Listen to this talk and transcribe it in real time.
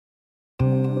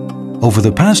Over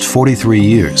the past 43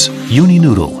 years,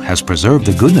 Uni-Noodle has preserved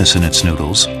the goodness in its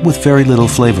noodles with very little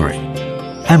flavoring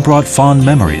and brought fond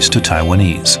memories to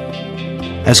Taiwanese.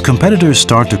 As competitors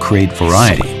start to create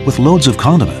variety with loads of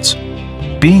condiments,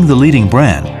 being the leading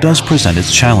brand does present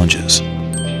its challenges.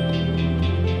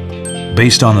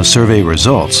 Based on the survey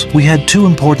results, we had two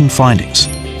important findings.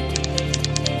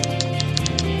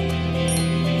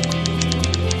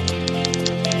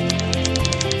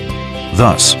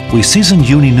 Thus, we seasoned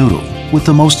Uni-Noodle with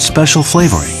the most special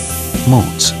flavoring,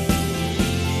 moods.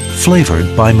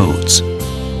 Flavored by moods.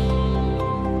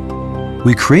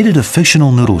 We created a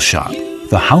fictional noodle shop,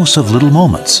 the House of Little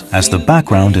Moments, as the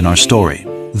background in our story.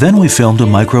 Then we filmed a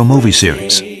micro-movie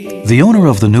series. The owner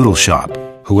of the noodle shop,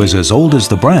 who is as old as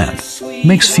the brand,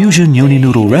 makes fusion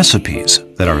Uni-Noodle recipes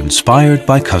that are inspired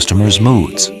by customers'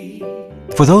 moods.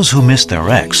 For those who missed their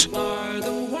ex,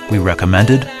 we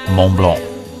recommended Mont Blanc.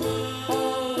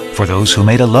 For those who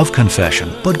made a love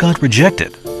confession but got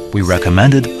rejected, we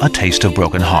recommended A Taste of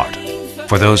Broken Heart.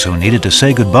 For those who needed to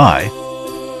say goodbye,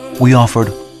 we offered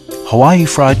Hawaii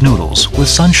fried noodles with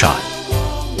sunshine.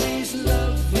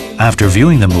 After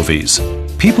viewing the movies,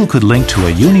 people could link to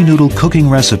a Uni-Noodle cooking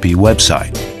recipe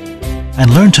website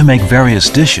and learn to make various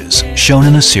dishes shown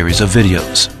in a series of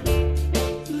videos.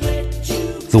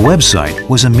 The website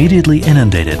was immediately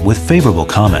inundated with favorable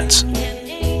comments.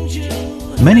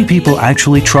 Many people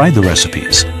actually tried the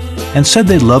recipes and said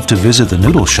they'd love to visit the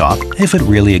noodle shop if it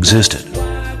really existed.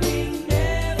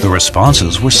 The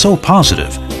responses were so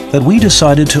positive that we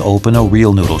decided to open a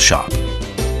real noodle shop.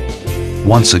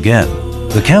 Once again,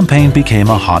 the campaign became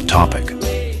a hot topic.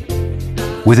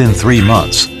 Within 3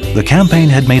 months, the campaign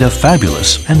had made a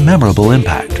fabulous and memorable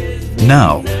impact.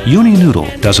 Now, Uni-Noodle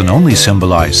doesn't only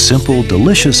symbolize simple,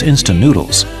 delicious instant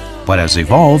noodles, but has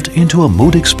evolved into a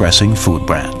mood-expressing food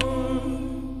brand.